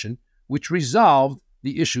translation, which resolved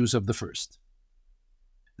the issues of the first.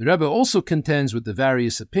 The Rebbe also contends with the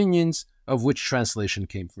various opinions of which translation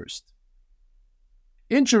came first.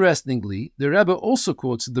 Interestingly, the Rebbe also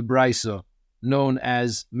quotes the Braisa known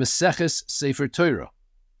as Meseches Sefer Torah,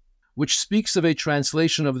 which speaks of a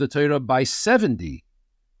translation of the Torah by 70,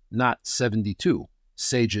 not 72,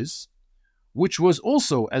 sages, which was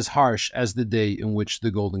also as harsh as the day in which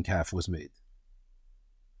the golden calf was made.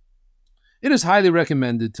 It is highly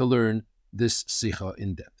recommended to learn this Sikha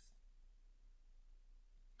in depth.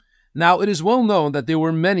 Now, it is well known that there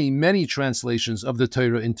were many translations of the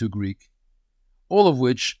Torah into Greek, all of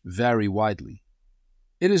which vary widely.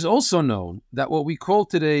 It is also known that what we call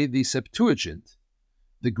today the Septuagint,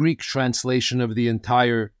 the Greek translation of the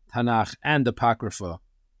entire Tanakh and Apocrypha,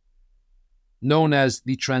 known as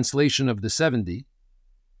the translation of the 70,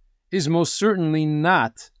 is most certainly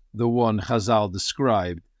not the one Chazal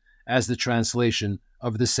described as the translation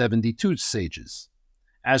of the 72 sages,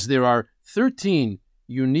 as there are 13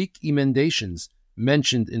 unique emendations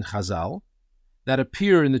mentioned in Chazal that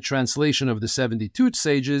appear in the translation of the 72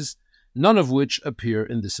 sages, none of which appear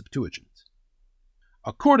in the Septuagint.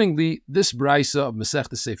 Accordingly, this Braisa of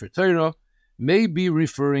Masechta Sefer Torah may be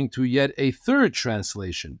referring to yet a third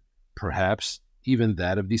translation, perhaps even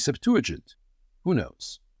that of the Septuagint. Who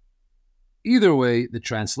knows? Either way, the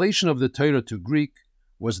translation of the Torah to Greek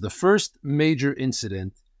was the first major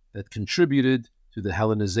incident that contributed to the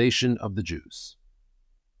Hellenization of the Jews.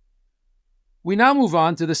 We now move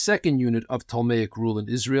on to the second unit of Ptolemaic rule in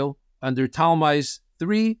Israel under Talmids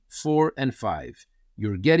 3, 4, and 5,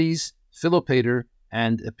 Euergetes, Philopator,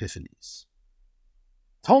 and Epiphanes.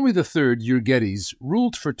 Talmid III Euergetes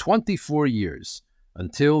ruled for 24 years,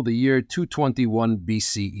 until the year 221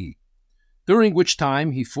 BCE, during which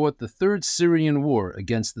time he fought the Third Syrian War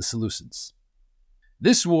against the Seleucids.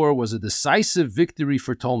 This war was a decisive victory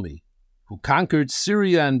for Talmid, who conquered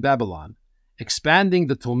Syria and Babylon, expanding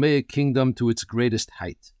the Ptolemaic kingdom to its greatest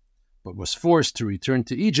height, but was forced to return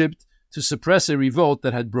to Egypt to suppress a revolt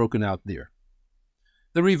that had broken out there.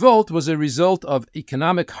 The revolt was a result of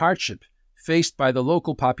economic hardship faced by the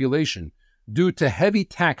local population due to heavy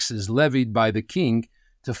taxes levied by the king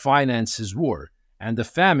to finance his war and the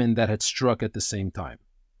famine that had struck at the same time.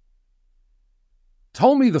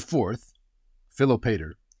 Talmid IV,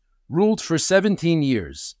 Philopator, ruled for 17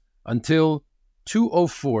 years until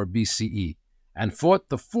 204 BCE and fought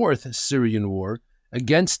the Fourth Syrian War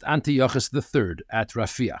against Antiochus III at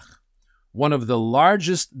Rafiach, one of the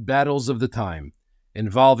largest battles of the time,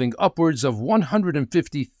 involving upwards of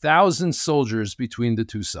 150,000 soldiers between the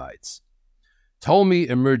two sides. Talmid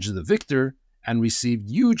emerged the victor and received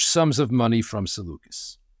huge sums of money from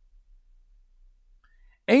Seleucus.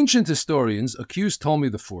 Ancient historians accuse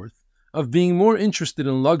Talmid IV of being more interested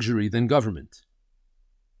in luxury than government.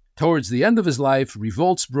 Towards the end of his life,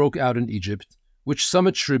 revolts broke out in Egypt, which some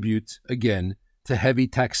attribute, again, to heavy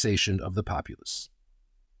taxation of the populace.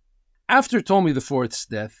 After Talmid IV's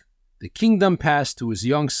death, the kingdom passed to his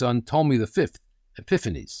young son Talmid V,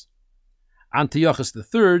 Epiphanes. Antiochus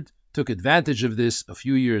III took advantage of this a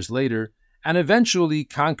few years later and eventually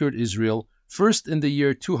conquered Israel, first in the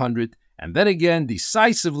year 200 and then again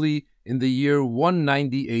decisively in the year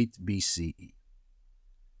 198 BCE.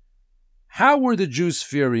 How were the Jews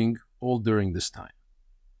faring all during this time?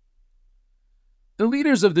 The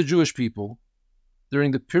leaders of the Jewish people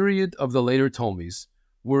during the period of the later Talmids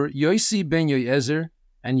were Yosi ben Yoezer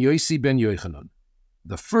and Yosi ben Yochanan,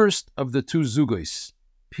 the first of the two Zugos,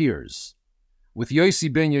 peers, with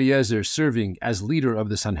Yosi ben Yoezer serving as leader of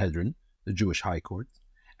the Sanhedrin, the Jewish High Court,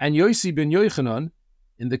 and Yosi ben Yochanan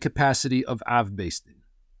in the capacity of Av Beis Din.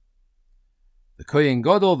 The Kohen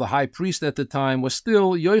Gadol, the high priest at the time, was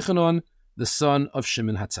still Yochanan, the son of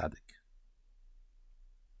Shimon HaTzadik.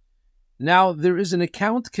 Now, there is an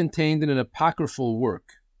account contained in an apocryphal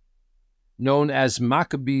work known as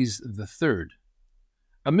Maccabees III,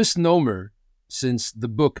 a misnomer since the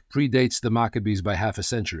book predates the Maccabees by half a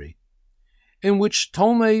century, in which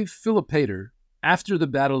Talmid Philopator, after the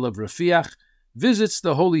Battle of Rafiach, visits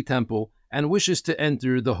the Holy Temple and wishes to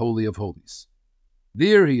enter the Holy of Holies.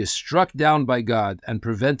 There he is struck down by God and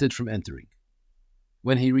prevented from entering.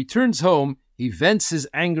 When he returns home, he vents his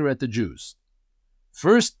anger at the Jews.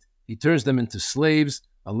 First, he turns them into slaves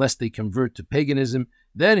unless they convert to paganism.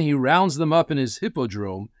 Then he rounds them up in his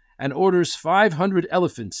hippodrome and orders 500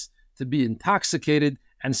 elephants to be intoxicated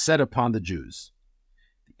and set upon the Jews.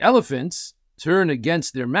 The elephants turn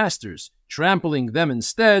against their masters, trampling them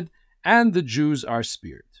instead, and the Jews are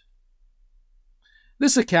speared.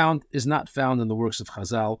 This account is not found in the works of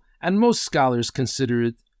Chazal, and most scholars consider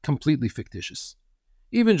it completely fictitious.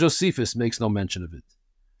 Even Josephus makes no mention of it.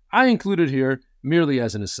 I include it here merely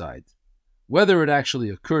as an aside. Whether it actually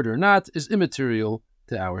occurred or not is immaterial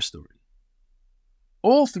to our story.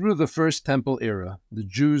 All through the First Temple era, the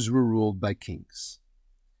Jews were ruled by kings.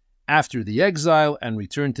 After the exile and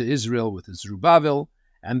return to Israel with Zerubbabel,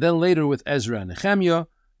 and then later with Ezra and Nehemiah,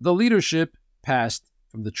 the leadership passed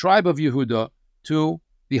from the tribe of Yehuda to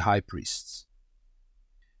the high priests.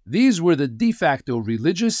 These were the de facto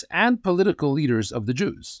religious and political leaders of the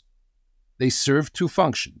Jews. They served two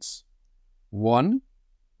functions. One,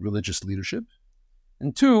 religious leadership,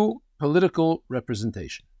 and two, political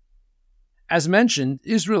representation. As mentioned,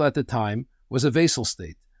 Israel at the time was a vassal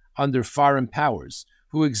state under foreign powers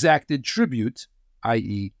who exacted tribute,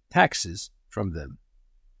 i.e., taxes, from them.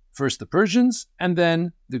 First the Persians and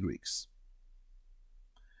then the Greeks.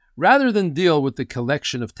 Rather than deal with the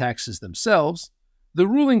collection of taxes themselves, the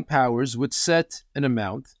ruling powers would set an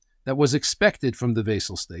amount that was expected from the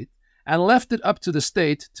vassal state and left it up to the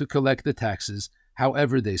state to collect the taxes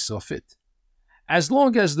however they saw fit. As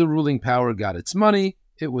long as the ruling power got its money,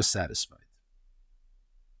 it was satisfied.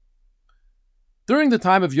 During the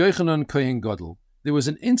time of Yochanan Kohen Gadol, there was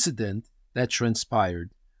an incident that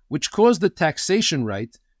transpired which caused the taxation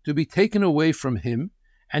right to be taken away from him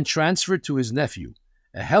and transferred to his nephew,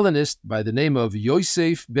 a Hellenist by the name of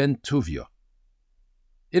Yosef ben Tuvia.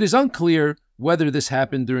 It is unclear whether this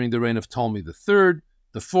happened during the reign of Talmid III,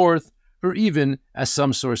 the fourth, or even, as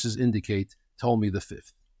some sources indicate, Talmid V.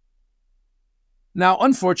 Now,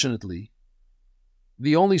 unfortunately,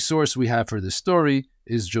 the only source we have for this story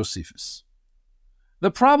is Josephus.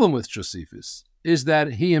 The problem with Josephus is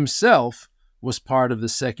that he himself was part of the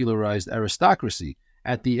secularized aristocracy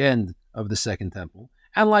at the end of the Second Temple,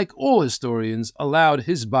 and like all historians, allowed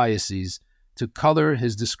his biases to color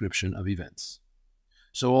his description of events.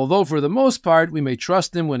 So although for the most part we may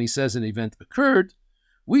trust him when he says an event occurred,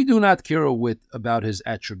 we do not care a whit about his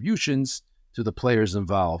attributions to the players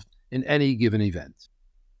involved in any given event.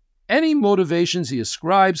 Any motivations he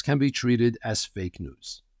ascribes can be treated as fake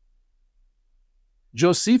news.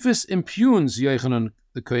 Josephus impugns Yochanan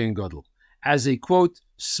the Kohen Gadol as a, quote,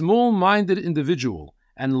 small-minded individual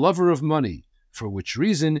and lover of money, for which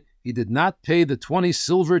reason he did not pay the 20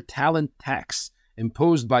 silver talent tax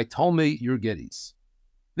imposed by Talmid Yurgetes.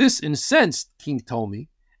 This incensed King Talmid,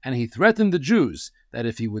 and he threatened the Jews that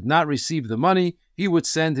if he would not receive the money, he would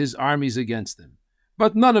send his armies against them.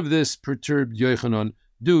 But none of this perturbed Yochanan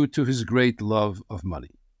due to his great love of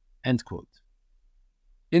money. End quote.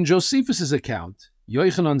 In Josephus' account,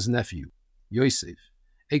 Yochanan's nephew, Yosef,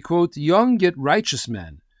 a, quote, young yet righteous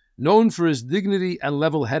man, known for his dignity and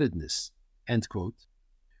level-headedness, end quote,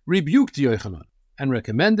 rebuked Yochanan and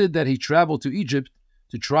recommended that he travel to Egypt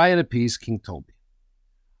to try and appease King Talmid.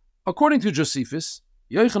 According to Josephus,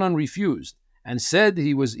 Yochanan refused and said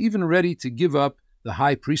he was even ready to give up the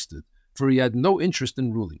high priesthood, for he had no interest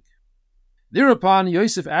in ruling. Thereupon,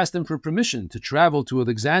 Yosef asked him for permission to travel to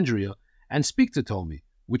Alexandria and speak to Talmid,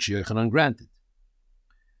 which Yochanan granted.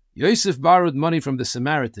 Yosef borrowed money from the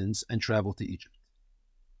Samaritans and traveled to Egypt.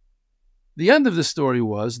 The end of the story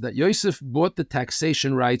was that Yosef bought the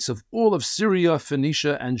taxation rights of all of Syria,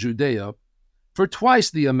 Phoenicia, and Judea for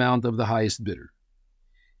twice the amount of the highest bidder.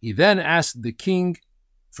 He then asked the king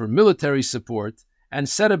for military support and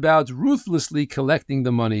set about ruthlessly collecting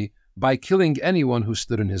the money by killing anyone who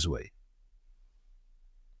stood in his way.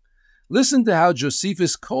 Listen to how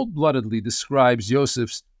Josephus cold-bloodedly describes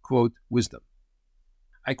Joseph's, quote, wisdom.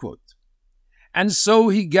 I quote, "And so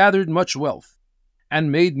he gathered much wealth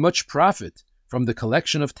and made much profit from the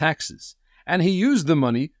collection of taxes, and he used the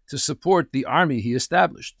money to support the army he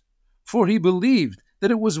established, for he believed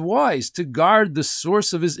that it was wise to guard the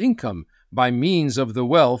source of his income by means of the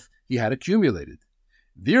wealth he had accumulated.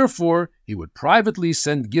 Therefore, he would privately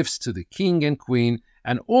send gifts to the king and queen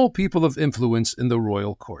and all people of influence in the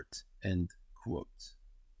royal court." End quote.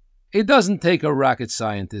 It doesn't take a rocket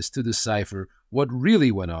scientist to decipher what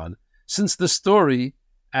really went on, since the story,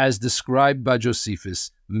 as described by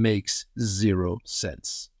Josephus, makes zero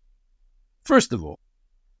sense. First of all,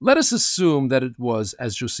 let us assume that it was,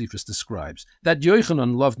 as Josephus describes, that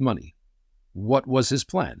Yochanan loved money. What was his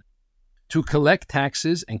plan? To collect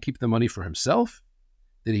taxes and keep the money for himself?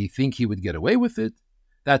 Did he think he would get away with it?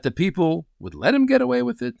 That the people would let him get away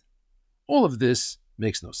with it? All of this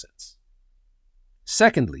makes no sense.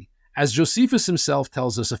 Secondly, as Josephus himself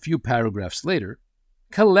tells us a few paragraphs later,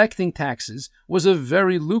 collecting taxes was a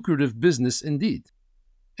very lucrative business indeed.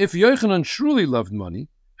 If Yochanan truly loved money,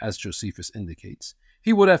 as Josephus indicates,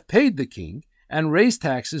 he would have paid the king and raised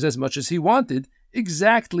taxes as much as he wanted,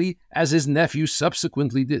 exactly as his nephew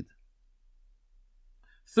subsequently did.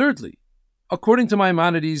 Thirdly, according to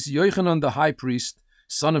Maimonides, Yochanan the high priest,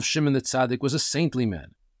 son of Shimon the Tzaddik, was a saintly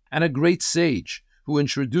man and a great sage who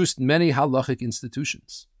introduced many halachic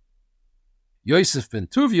institutions. Yosef ben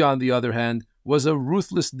Tuvia, on the other hand, was a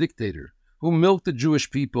ruthless dictator who milked the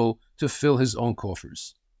Jewish people to fill his own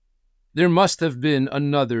coffers. There must have been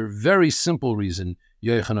another very simple reason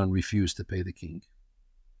Yochanan refused to pay the king.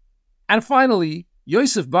 And finally,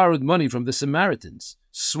 Yosef borrowed money from the Samaritans,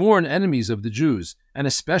 sworn enemies of the Jews, and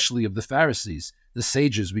especially of the Pharisees, the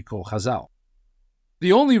sages we call Chazal.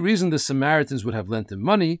 The only reason the Samaritans would have lent him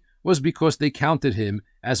money was because they counted him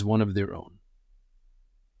as one of their own.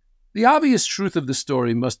 The obvious truth of the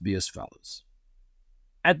story must be as follows.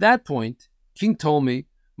 At that point, King Talmid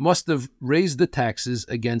must have raised the taxes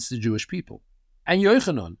against the Jewish people, and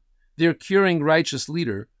Yochanan, their curing righteous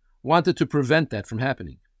leader, wanted to prevent that from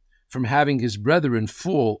happening, from having his brethren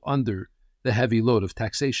fall under the heavy load of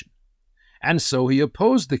taxation. And so he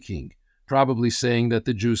opposed the king, probably saying that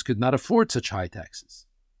the Jews could not afford such high taxes.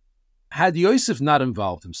 Had Yosef not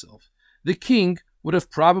involved himself, the king would have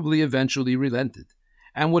probably eventually relented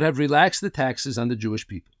and would have relaxed the taxes on the Jewish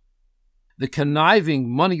people. The conniving,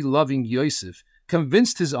 money-loving Yosef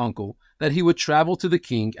convinced his uncle that he would travel to the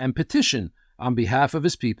king and petition on behalf of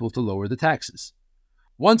his people to lower the taxes.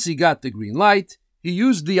 Once he got the green light, he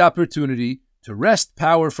used the opportunity to wrest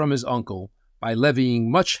power from his uncle by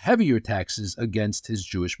levying much heavier taxes against his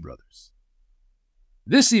Jewish brothers.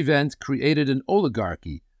 This event created an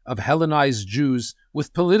oligarchy of Hellenized Jews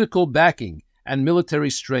with political backing and military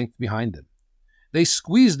strength behind them. They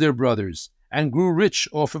squeezed their brothers and grew rich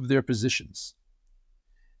off of their positions.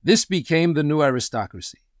 This became the new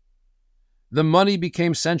aristocracy. The money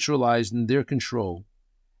became centralized in their control,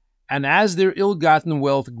 and as their ill-gotten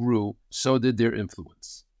wealth grew, so did their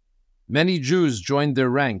influence. Many Jews joined their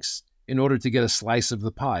ranks in order to get a slice of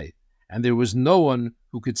the pie, and there was no one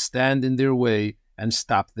who could stand in their way and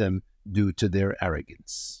stop them due to their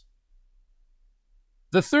arrogance.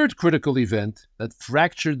 The third critical event that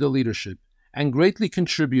fractured the leadership and greatly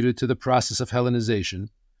contributed to the process of Hellenization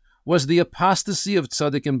was the apostasy of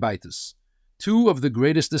Tzadikim Baitus, two of the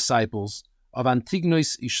greatest disciples of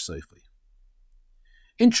Antignois Ish Soifi.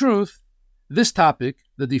 In truth, this topic,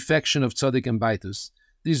 the defection of Tzadikim Baitus,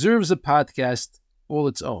 deserves a podcast all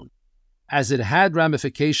its own, as it had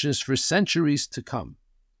ramifications for centuries to come.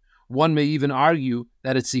 One may even argue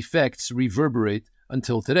that its effects reverberate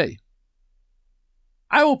until today.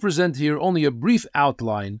 I will present here only a brief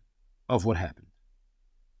outline of what happened.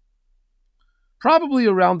 Probably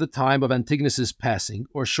around the time of Antignois' passing,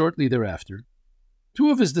 or shortly thereafter, two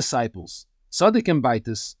of his disciples, Tzadikim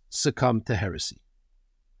Baitus, succumbed to heresy.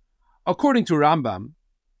 According to Rambam,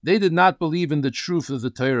 they did not believe in the truth of the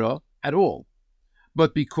Torah at all,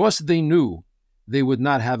 but because they knew they would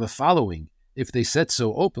not have a following if they said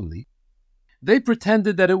so openly, they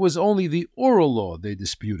pretended that it was only the oral law they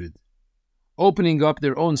disputed, opening up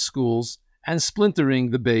their own schools and splintering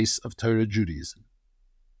the base of Torah Judaism.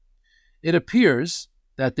 It appears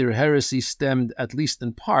that their heresy stemmed, at least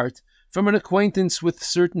in part, from an acquaintance with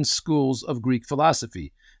certain schools of Greek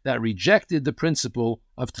philosophy that rejected the principle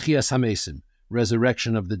of Tchias HaMesim,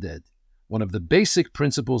 resurrection of the dead, one of the basic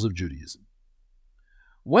principles of Judaism.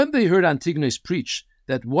 When they heard Antignois preach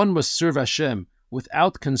that one must serve Hashem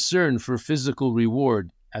without concern for physical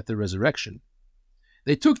reward at the resurrection,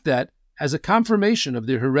 they took that as a confirmation of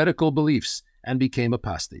their heretical beliefs and became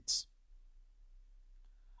apostates.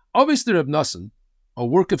 Ovis de Reb Nosson, a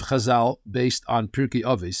work of Chazal based on Pirkei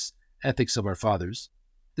Avos, Ethics of Our Fathers,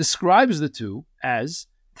 describes the two as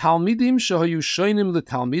Talmidim shehayu shoinim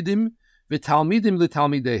letalmidim v'talmidim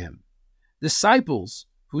letalmidehem, disciples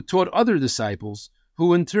who taught other disciples,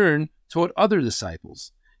 who in turn taught other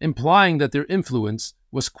disciples, implying that their influence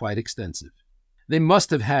was quite extensive. They must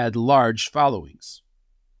have had large followings.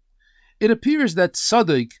 It appears that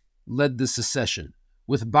Tzadok led the secession,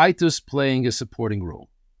 with Baitus playing a supporting role.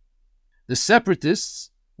 The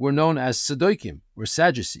separatists were known as Sadokim, or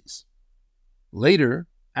Sadducees. Later,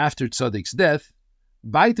 after Tzadok's death,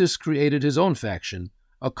 Baitus created his own faction,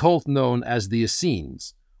 a cult known as the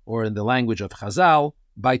Essenes, or in the language of Chazal,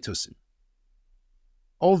 Baitusim.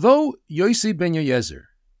 Although Yossi ben Yoyezer,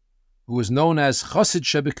 who was known as Chosid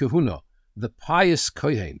Shebekehuna, the pious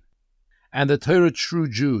Kohen, and the Torah true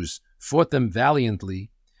Jews fought them valiantly,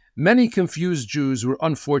 many confused Jews were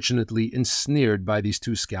unfortunately ensnared by these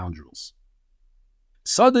two scoundrels.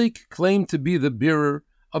 Tzadok claimed to be the bearer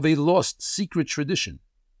of a lost secret tradition.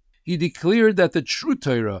 He declared that the true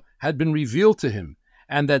Torah had been revealed to him,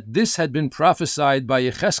 and that this had been prophesied by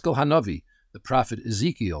Yecheskel Hanavi, the prophet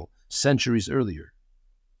Ezekiel, centuries earlier.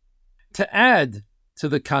 To add to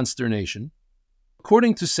the consternation,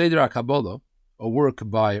 according to Seder HaKabbalah, a work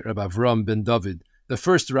by Rabbi Avram ben David, the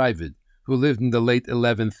first Ravid, who lived in the late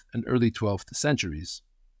 11th and early 12th centuries,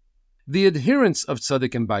 the adherents of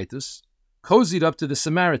Tzadikim Baitus cozied up to the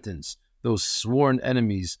Samaritans, those sworn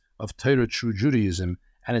enemies of Torah true Judaism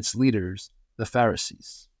and its leaders, the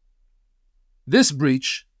Pharisees. This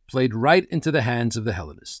breach played right into the hands of the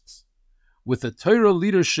Hellenists. With the Torah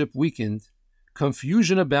leadership weakened,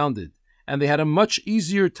 confusion abounded, and they had a much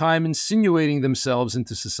easier time insinuating themselves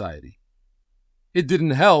into society. It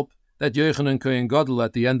didn't help that Yochanan Kohen Gadol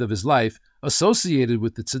at the end of his life associated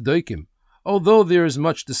with the Tzedokim, although there is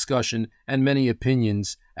much discussion and many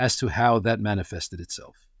opinions as to how that manifested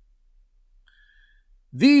itself.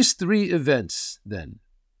 These three events, then,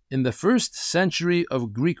 in the first century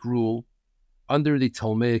of Greek rule under the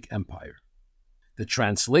Ptolemaic Empire, the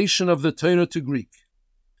translation of the Torah to Greek,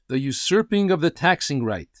 the usurping of the taxing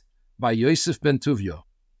right by Yosef ben Tuvia,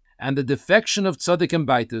 and the defection of Tzadikim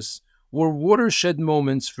Baitus were watershed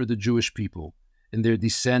moments for the Jewish people in their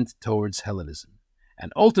descent towards Hellenism,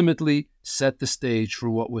 and ultimately set the stage for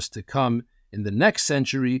what was to come in the next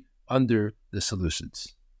century under the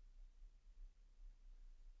Seleucids.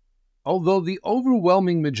 Although the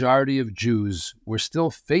overwhelming majority of Jews were still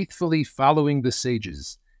faithfully following the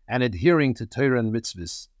sages and adhering to Torah and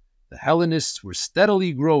mitzvahs, the Hellenists were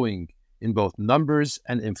steadily growing in both numbers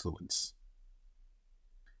and influence.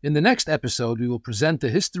 In the next episode, we will present the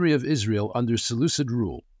history of Israel under Seleucid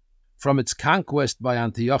rule, from its conquest by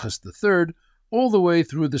Antiochus III all the way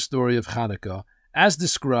through the story of Chanukah, as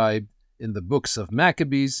described in the books of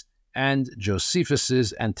Maccabees and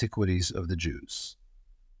Josephus's Antiquities of the Jews.